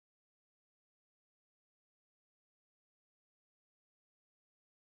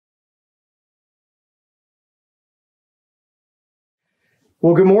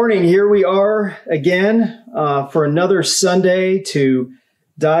Well, good morning. Here we are again for another Sunday to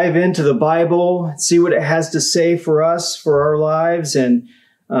dive into the Bible, see what it has to say for us, for our lives. And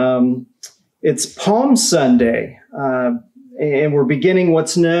it's Palm Sunday, and we're beginning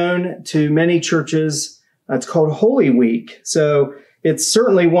what's known to many churches. It's called Holy Week. So it's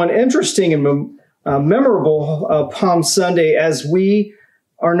certainly one interesting and memorable Palm Sunday, as we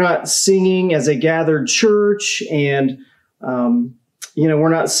are not singing as a gathered church, and we're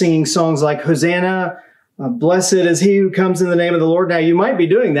not singing songs like Hosanna, blessed is he who comes in the name of the Lord. Now, you might be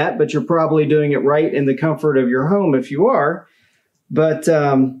doing that, but you're probably doing it right in the comfort of your home if you are. But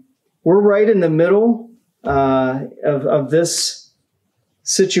we're right in the middle of this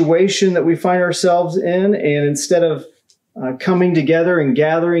situation that we find ourselves in. And instead of coming together and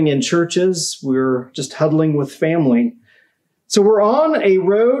gathering in churches, we're just huddling with family. So we're on a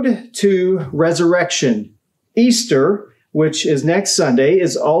road to resurrection. Easter, which is next Sunday,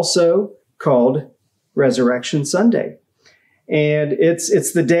 is also called Resurrection Sunday. And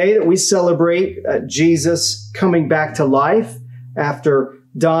it's the day that we celebrate Jesus coming back to life after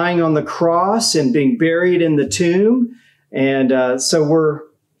dying on the cross and being buried in the tomb. And so we're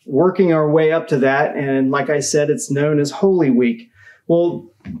working our way up to that. And like I said, it's known as Holy Week. Well,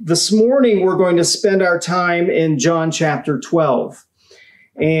 this morning we're going to spend our time in John chapter 12.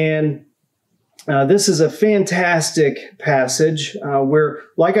 And this is a fantastic passage where,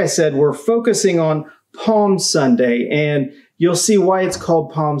 like I said, we're focusing on Palm Sunday. And you'll see why it's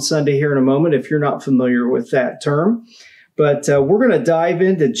called Palm Sunday here in a moment if you're not familiar with that term. But we're going to dive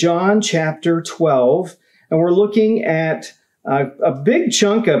into John chapter 12, and we're looking at a big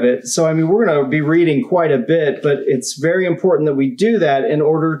chunk of it. So, we're going to be reading quite a bit, but it's very important that we do that in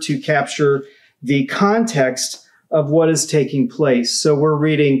order to capture the context of what is taking place. So we're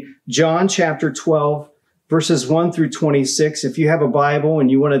reading John chapter 12, verses 1 through 26. If you have a Bible and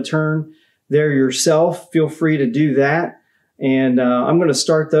you want to turn there yourself, feel free to do that. And I'm going to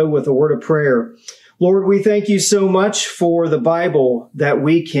start, though, with a word of prayer. Lord, we thank you so much for the Bible, that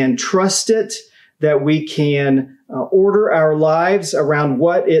we can trust it, that we can order our lives around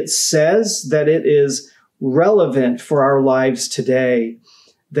what it says, that it is relevant for our lives today,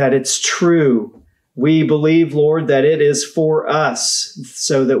 that it's true. We believe, Lord, that it is for us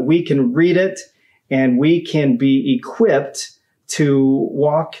so that we can read it and we can be equipped to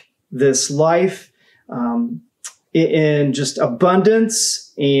walk this life in just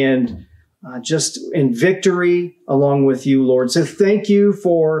abundance and just in victory along with you, Lord. So thank you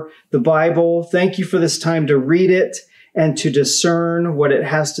for the Bible. Thank you for this time to read it and to discern what it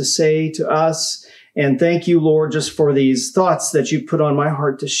has to say to us. And thank you, Lord, just for these thoughts that you put on my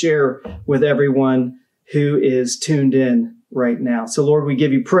heart to share with everyone who is tuned in right now. So, Lord, we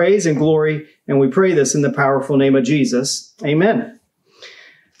give you praise and glory, and we pray this in the powerful name of Jesus. Amen.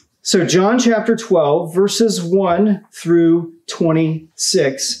 So John chapter 12, verses 1 through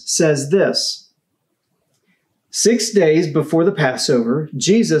 26 says this: 6 days before the Passover,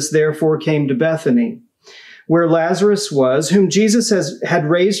 Jesus therefore came to Bethany, where Lazarus was, whom Jesus had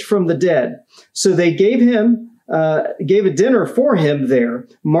raised from the dead. So they gave a dinner for him there.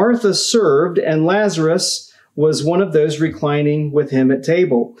 Martha served, and Lazarus was one of those reclining with him at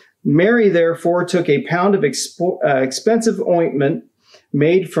table. Mary therefore took a pound of expensive ointment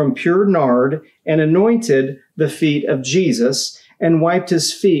made from pure nard and anointed the feet of Jesus and wiped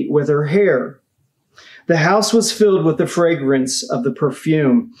his feet with her hair. The house was filled with the fragrance of the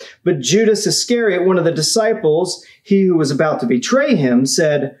perfume. But Judas Iscariot, one of the disciples, he who was about to betray him,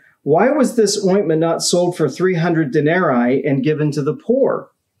 said, "Why was this ointment not sold for 300 denarii and given to the poor?"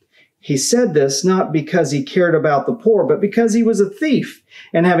 He said this not because he cared about the poor, but because he was a thief,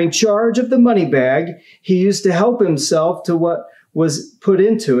 and having charge of the money bag, he used to help himself to what was put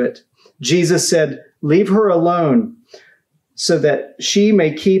into it. Jesus said, "Leave her alone, so that she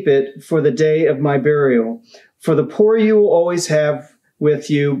may keep it for the day of my burial. For the poor you will always have with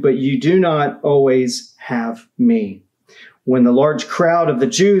you, but you do not always have me." When the large crowd of the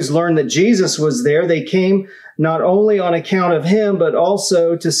Jews learned that Jesus was there, they came not only on account of him, but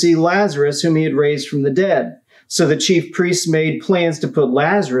also to see Lazarus, whom he had raised from the dead. So the chief priests made plans to put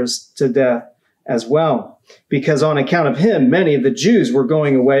Lazarus to death as well, because on account of him, many of the Jews were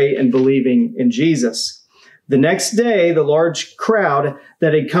going away and believing in Jesus. The next day, the large crowd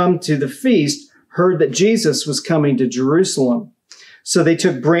that had come to the feast heard that Jesus was coming to Jerusalem. So they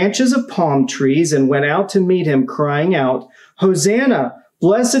took branches of palm trees and went out to meet him, crying out, "Hosanna!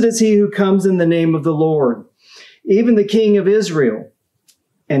 Blessed is he who comes in the name of the Lord, even the King of Israel."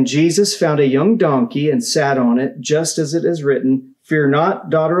 And Jesus found a young donkey and sat on it, just as it is written, "Fear not,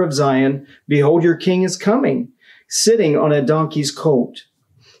 daughter of Zion. Behold, your king is coming, sitting on a donkey's colt."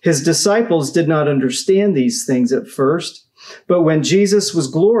 His disciples did not understand these things at first, but when Jesus was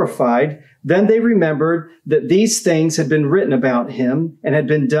glorified, then they remembered that these things had been written about him and had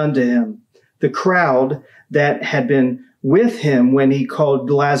been done to him. The crowd that had been with him when he called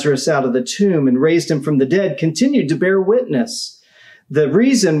Lazarus out of the tomb and raised him from the dead continued to bear witness. The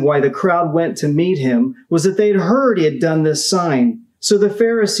reason why the crowd went to meet him was that they had heard he had done this sign. So the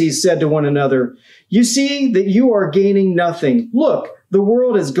Pharisees said to one another, "You see that you are gaining nothing. Look, the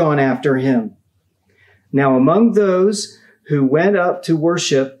world has gone after him." Now among those who went up to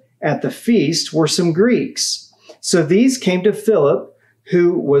worship at the feast were some Greeks. So these came to Philip,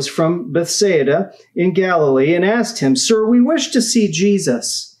 who was from Bethsaida in Galilee, and asked him, "Sir, we wish to see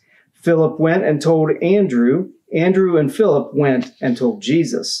Jesus." Philip went and told Andrew. Andrew and Philip went and told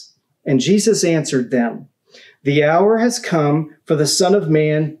Jesus. And Jesus answered them, "The hour has come for the Son of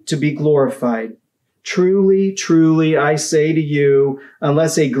Man to be glorified. Truly, truly, I say to you,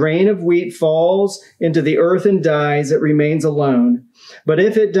 unless a grain of wheat falls into the earth and dies, it remains alone. But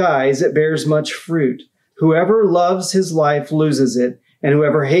if it dies, it bears much fruit. Whoever loves his life loses it, and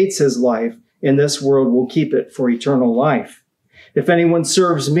whoever hates his life in this world will keep it for eternal life. If anyone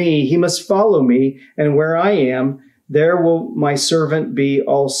serves me, he must follow me, and where I am, there will my servant be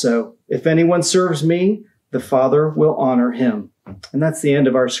also. If anyone serves me, the Father will honor him." And that's the end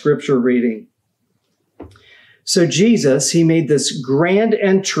of our scripture reading. So Jesus, he made this grand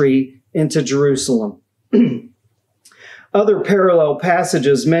entry into Jerusalem. Other parallel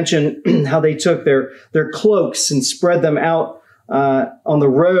passages mention how they took their cloaks and spread them out on the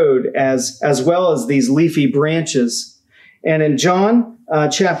road as well as these leafy branches. And in John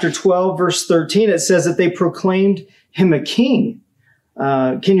chapter 12, verse 13, it says that they proclaimed him a king.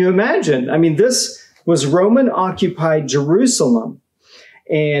 Can you imagine? I mean, this was Roman-occupied Jerusalem.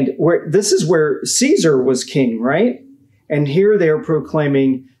 And this is where Caesar was king, right? And here they are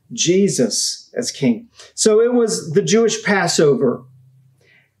proclaiming Jesus as king. So it was the Jewish Passover.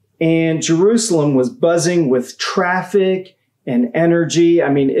 And Jerusalem was buzzing with traffic and energy.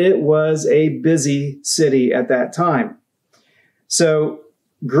 I mean, it was a busy city at that time. So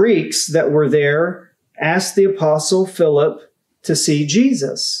Greeks that were there asked the apostle Philip to see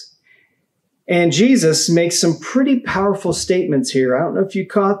Jesus. And Jesus makes some pretty powerful statements here. I don't know if you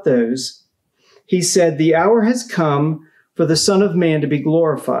caught those. He said, "The hour has come for the Son of Man to be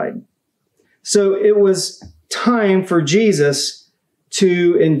glorified." So it was time for Jesus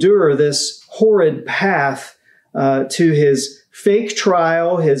to endure this horrid path to his fake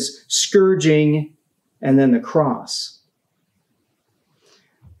trial, his scourging, and then the cross.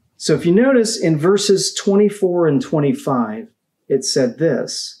 So if you notice in verses 24 and 25, it said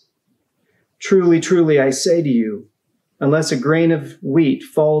this, "Truly, truly, I say to you, unless a grain of wheat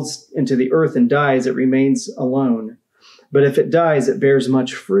falls into the earth and dies, it remains alone. But if it dies, it bears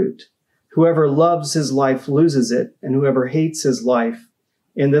much fruit. Whoever loves his life loses it, and whoever hates his life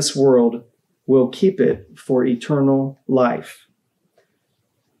in this world will keep it for eternal life."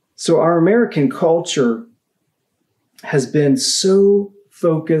 So our American culture has been so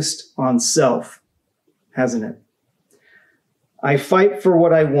focused on self, hasn't it? I fight for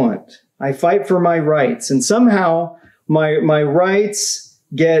what I want. I fight for my rights, and somehow my rights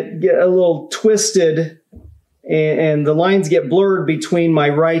get a little twisted, and the lines get blurred between my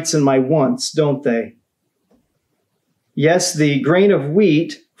rights and my wants, don't they? Yes, the grain of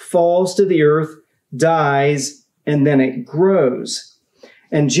wheat falls to the earth, dies, and then it grows.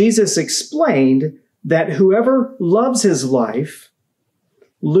 And Jesus explained that whoever loves his life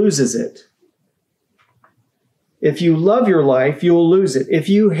loses it. If you love your life, you'll lose it. If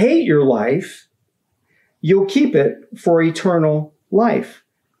you hate your life, you'll keep it for eternal life.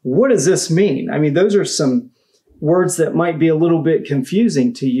 What does this mean? I mean, those are some words that might be a little bit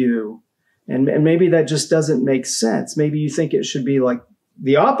confusing to you. And maybe that just doesn't make sense. Maybe you think it should be like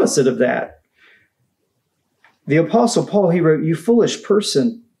the opposite of that. The Apostle Paul, he wrote, "You foolish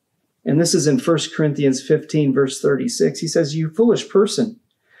person." And this is in 1 Corinthians 15, verse 36. He says, "You foolish person,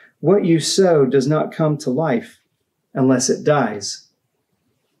 what you sow does not come to life unless it dies."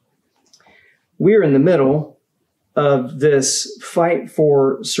 We're in the middle of this fight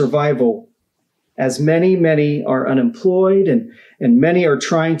for survival, as many are unemployed and many are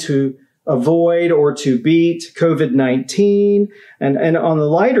trying to avoid or to beat COVID-19. And on the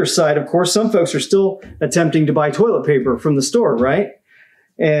lighter side, of course, some folks are still attempting to buy toilet paper from the store, right?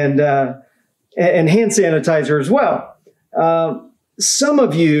 And hand sanitizer as well. Some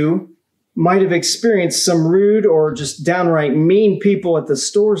of you might have experienced some rude or just downright mean people at the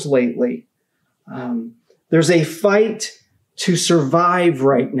stores lately. There's a fight to survive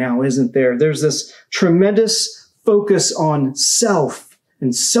right now, isn't there? There's this tremendous focus on self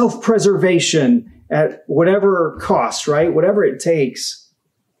and self-preservation at whatever cost, right? Whatever it takes.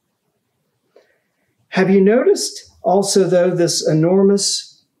 Have you noticed also, though, this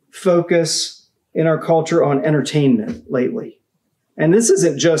enormous focus in our culture on entertainment lately? And this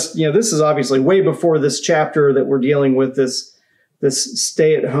isn't just, this is obviously way before this chapter that we're dealing with, this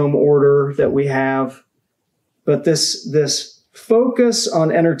stay-at-home order that we have. But this focus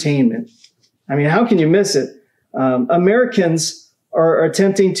on entertainment. I mean, how can you miss it? Americans are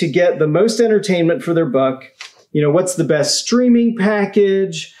attempting to get the most entertainment for their buck. What's the best streaming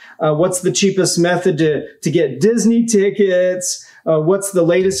package? What's the cheapest method to get Disney tickets? What's the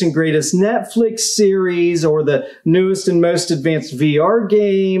latest and greatest Netflix series or the newest and most advanced VR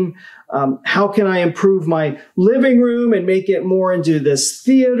game? How can I improve my living room and make it more into this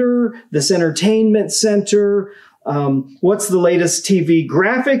theater, this entertainment center? What's the latest TV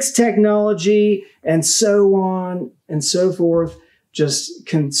graphics technology? And so on and so forth, just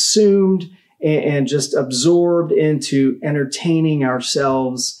consumed and just absorbed into entertaining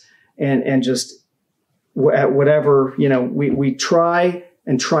ourselves and just at whatever, we try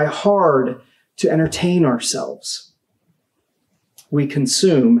hard to entertain ourselves. We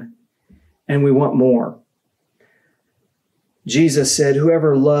consume and we want more. Jesus said,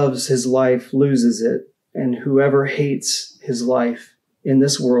 whoever loves his life loses it, and whoever hates his life in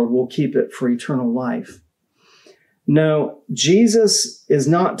this world will keep it for eternal life. No, Jesus is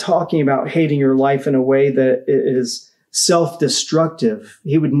not talking about hating your life in a way that is self-destructive.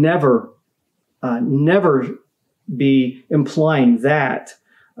 He would never be implying that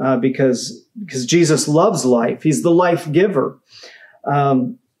because Jesus loves life. He's the life giver.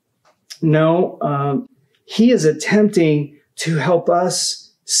 He is attempting to help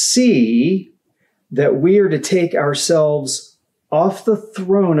us see that we are to take ourselves off the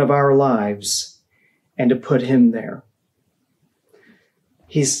throne of our lives and to put him there.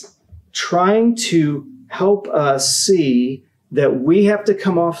 He's trying to help us see that we have to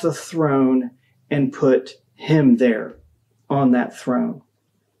come off the throne and put him there on that throne.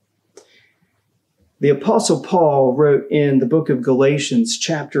 The Apostle Paul wrote in the book of Galatians,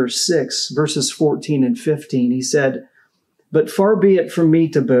 chapter 6, verses 14 and 15, he said, "But far be it from me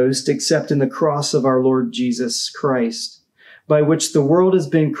to boast except in the cross of our Lord Jesus Christ, by which the world has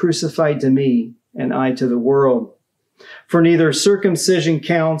been crucified to me, and I to the world. For neither circumcision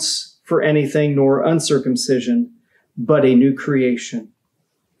counts for anything, nor uncircumcision, but a new creation."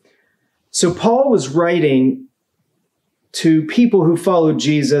 So Paul was writing to people who followed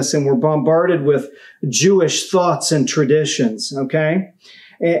Jesus and were bombarded with Jewish thoughts and traditions, okay?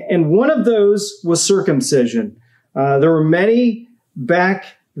 And one of those was circumcision. There were many back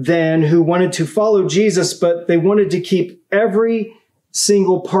then who wanted to follow Jesus, but they wanted to keep every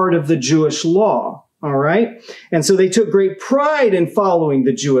single part of the Jewish law, all right? And so they took great pride in following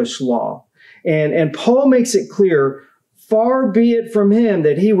the Jewish law. And Paul makes it clear, far be it from him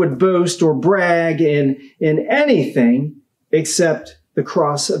that he would boast or brag in anything except the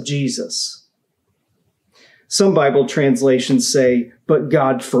cross of Jesus. Some Bible translations say, "But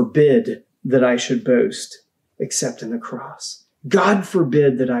God forbid that I should boast except in the cross." God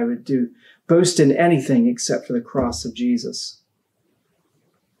forbid that I would boast in anything except for the cross of Jesus.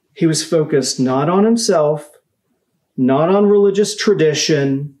 He was focused not on himself, not on religious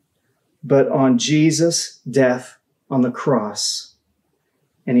tradition, but on Jesus' death on the cross.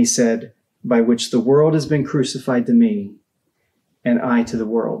 And he said, "By which the world has been crucified to me, and I to the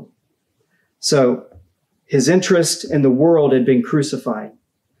world." So his interest in the world had been crucified.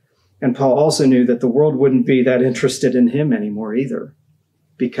 And Paul also knew that the world wouldn't be that interested in him anymore either,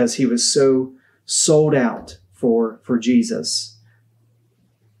 because he was so sold out for Jesus.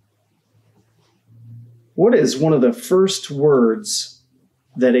 What is one of the first words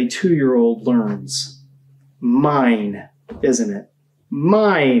that a 2-year-old learns? Mine, isn't it?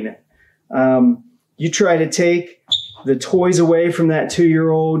 Mine. You try to take the toys away from that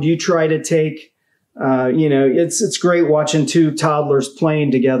 2-year-old. You try to take, it's great watching two toddlers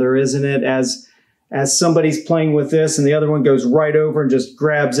playing together, isn't it? As somebody's playing with this and the other one goes right over and just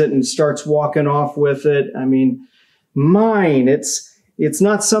grabs it and starts walking off with it. I mean, mine. It's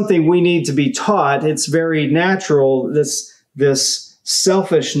not something we need to be taught. It's very natural. This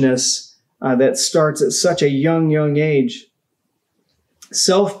selfishness that starts at such a young age.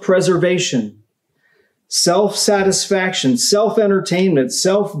 Self-preservation, self-satisfaction, self-entertainment,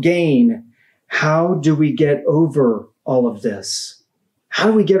 self-gain. How do we get over all of this?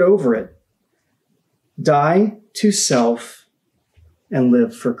 How do we get over it? Die to self and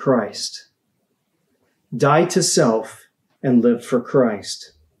live for Christ. Die to self and live for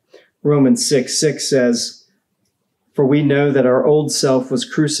Christ. Romans 6:6 says, For we know that our old self was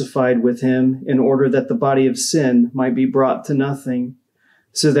crucified with him in order that the body of sin might be brought to nothing,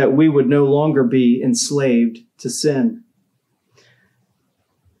 so that we would no longer be enslaved to sin.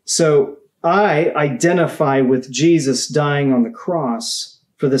 So I identify with Jesus dying on the cross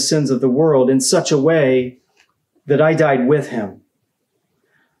for the sins of the world in such a way that I died with him.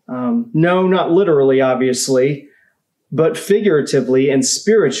 No, not literally, obviously, but figuratively and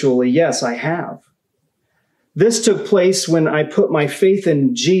spiritually, yes, I have. This took place when I put my faith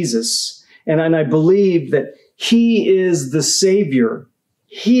in Jesus, and I believe that he is the Savior.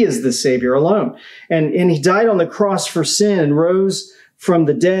 He is the Savior alone. And he died on the cross for sin and rose from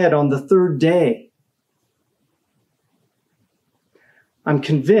the dead on the third day. I'm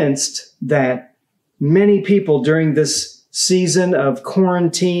convinced that many people during this season of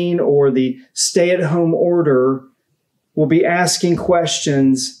quarantine or the stay-at-home order will be asking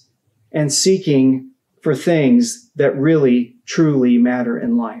questions and seeking for things that really, truly matter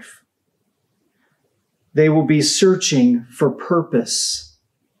in life. They will be searching for purpose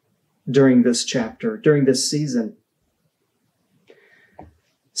during this chapter, during this season.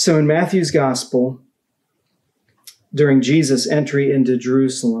 So in Matthew's gospel, during Jesus' entry into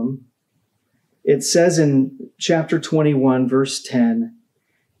Jerusalem, it says in chapter 21, verse 10,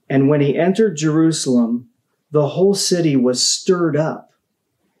 "And when he entered Jerusalem, the whole city was stirred up,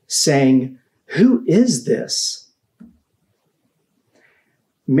 saying, 'Who is this?'"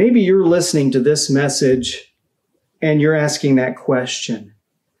 Maybe you're listening to this message and you're asking that question.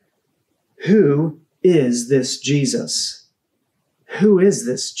 Who is this Jesus? Who is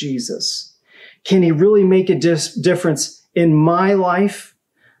this Jesus? Can he really make a difference in my life?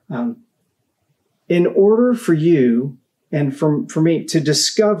 In order for you and for me to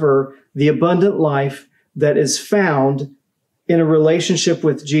discover the abundant life that is found in a relationship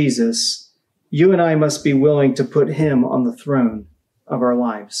with Jesus, you and I must be willing to put him on the throne of our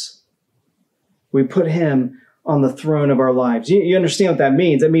lives. We put him on the throne of our lives. You understand what that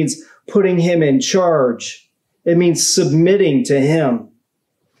means? It means putting him in charge. It means submitting to him,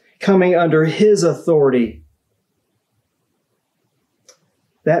 coming under his authority.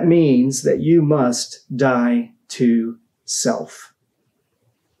 That means that you must die to self.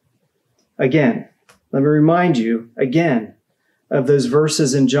 Again, let me remind you again of those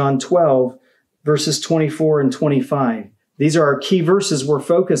verses in John 12, verses 24 and 25. These are our key verses we're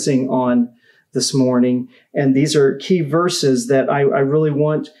focusing on this morning. And these are key verses that I really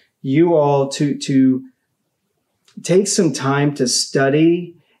want you all to take some time to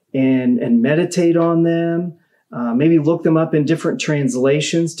study and meditate on them. Maybe look them up in different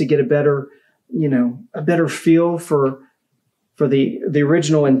translations to get a better feel for the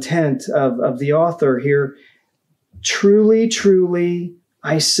original intent of the author here. Truly, truly,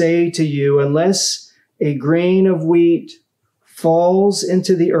 I say to you, unless a grain of wheat falls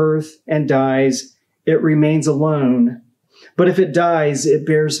into the earth and dies, it remains alone. But if it dies, it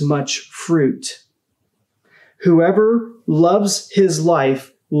bears much fruit. Whoever loves his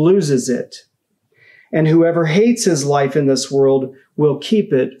life loses it, and whoever hates his life in this world will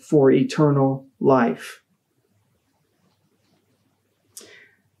keep it for eternal life.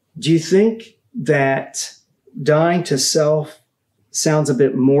 Do you think that dying to self sounds a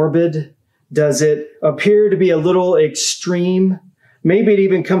bit morbid? Does it appear to be a little extreme? Maybe it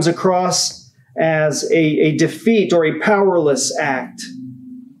even comes across as a defeat or a powerless act.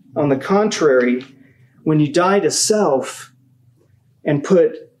 On the contrary, when you die to self and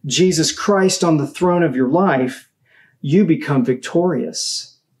put Jesus Christ on the throne of your life, you become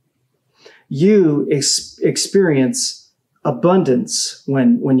victorious. You experience abundance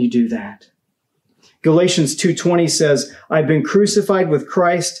when you do that. Galatians 2:20 says, "I've been crucified with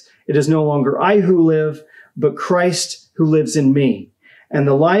Christ. It is no longer I who live, but Christ who lives in me. And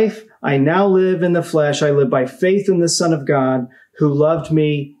the life I now live in the flesh, I live by faith in the Son of God, who loved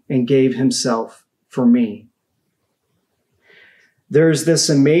me and gave himself for me." There's this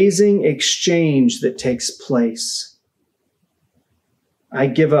amazing exchange that takes place. I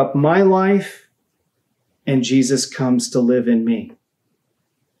give up my life, and Jesus comes to live in me.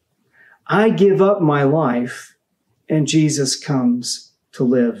 I give up my life, and Jesus comes to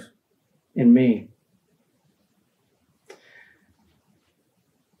live in me.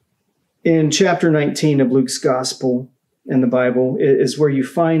 In chapter 19 of Luke's Gospel in the Bible is where you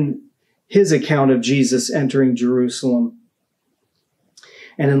find his account of Jesus entering Jerusalem.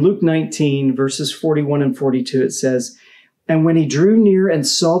 And in Luke 19, verses 41 and 42, it says, "And when he drew near and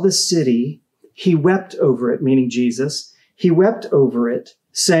saw the city, he wept over it," meaning Jesus. "He wept over it,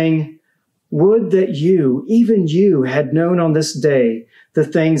 saying, 'Would that you, even you, had known on this day the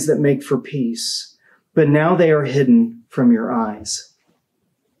things that make for peace. but now they are hidden from your eyes.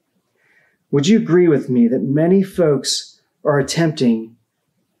 Would you agree with me that many folks are attempting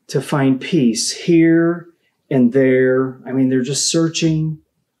to find peace here and there? I mean, they're just searching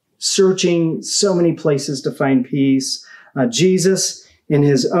so many places to find peace. Jesus, in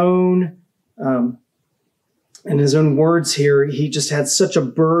his own words here, he just had such a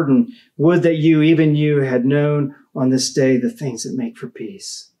burden. Would that you, even you, had known on this day the things that make for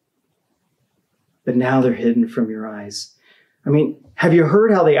peace. But now they're hidden from your eyes. I mean, have you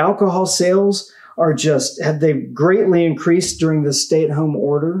heard how the alcohol sales have they greatly increased during the stay-at-home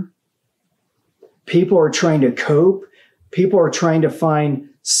order? People are trying to cope. People are trying to find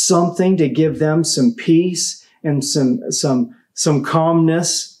something to give them some peace and some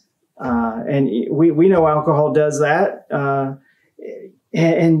calmness. And we know alcohol does that.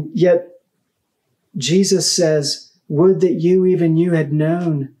 And yet Jesus says, would that you, even you, had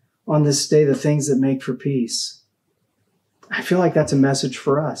known on this day the things that make for peace. I feel like that's a message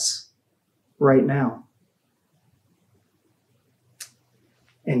for us right now.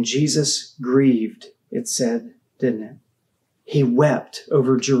 And Jesus grieved, it said, didn't it? He wept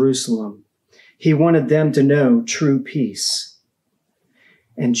over Jerusalem. He wanted them to know true peace.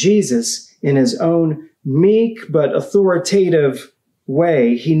 And Jesus, in his own meek but authoritative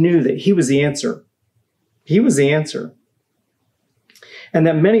way, he knew that he was the answer. He was the answer. And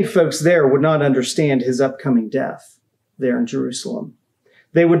that many folks there would not understand his upcoming death there in Jerusalem.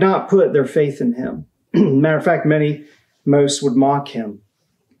 They would not put their faith in him. Matter of fact, most would mock him.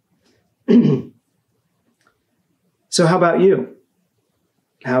 So how about you?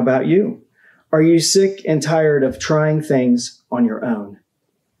 How about you? Are you sick and tired of trying things on your own?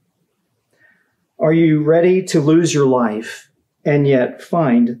 Are you ready to lose your life and yet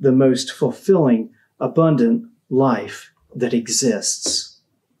find the most fulfilling, abundant life that exists?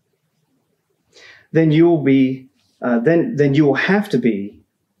 Then you will have to be,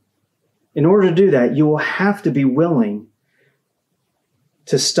 in order to do that, you will have to be willing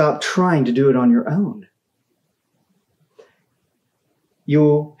to stop trying to do it on your own.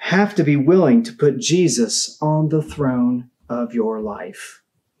 You'll have to be willing to put Jesus on the throne of your life.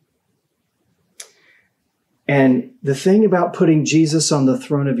 And the thing about putting Jesus on the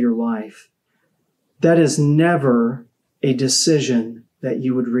throne of your life, that is never a decision that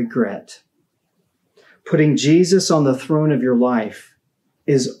you would regret. Putting Jesus on the throne of your life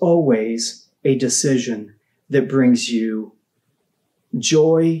is always a decision that brings you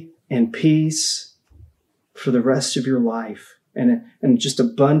joy and peace for the rest of your life and just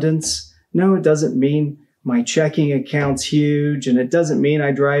abundance. No, it doesn't mean my checking account's huge, and it doesn't mean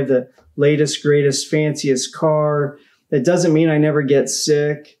I drive the latest, greatest, fanciest car. It doesn't mean I never get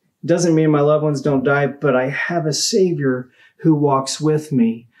sick. It doesn't mean my loved ones don't die, but I have a Savior who walks with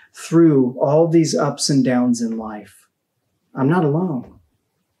me through all these ups and downs in life. I'm not alone.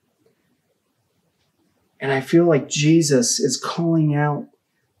 And I feel like Jesus is calling out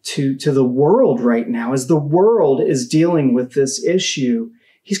to the world right now, as the world is dealing with this issue.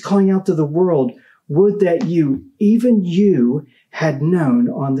 He's calling out to the world, would that you, even you, had known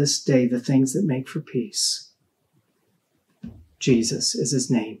on this day the things that make for peace. Jesus is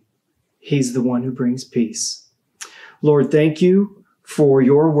his name. He's the one who brings peace. Lord, thank you for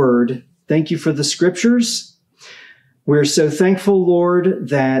your word. Thank you for the scriptures. We're so thankful, Lord,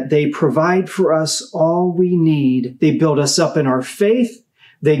 that they provide for us all we need. They build us up in our faith.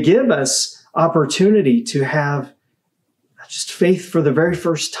 They give us opportunity to have just faith for the very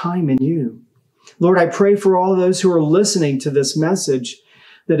first time in you. Lord, I pray for all those who are listening to this message,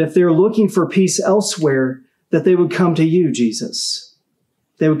 that if they're looking for peace elsewhere, that they would come to you, Jesus.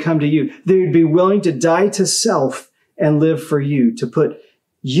 They would come to you. They would be willing to die to self and live for you, to put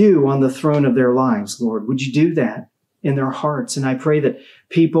you on the throne of their lives, Lord. Would you do that in their hearts? And I pray that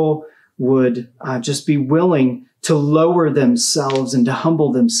people would just be willing to lower themselves and to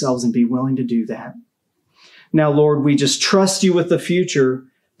humble themselves and be willing to do that. Now, Lord, we just trust you with the future,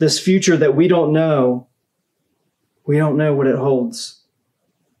 this future that we don't know. We don't know what it holds,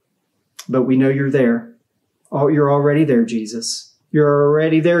 but we know you're there. Oh, you're already there, Jesus. You're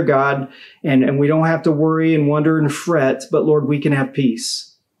already there, God. And we don't have to worry and wonder and fret, but Lord, we can have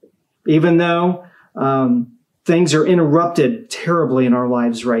peace. Even though things are interrupted terribly in our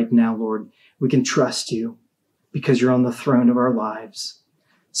lives right now, Lord, we can trust you because you're on the throne of our lives.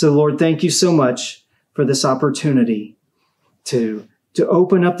 So, Lord, thank you so much for this opportunity to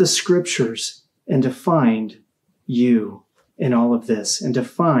open up the scriptures and to find you in all of this and to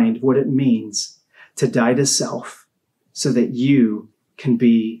find what it means to die to self so that you can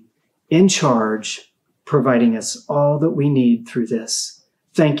be in charge, providing us all that we need through this.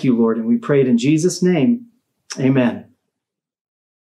 Thank you, Lord. And we pray it in Jesus' name. Amen.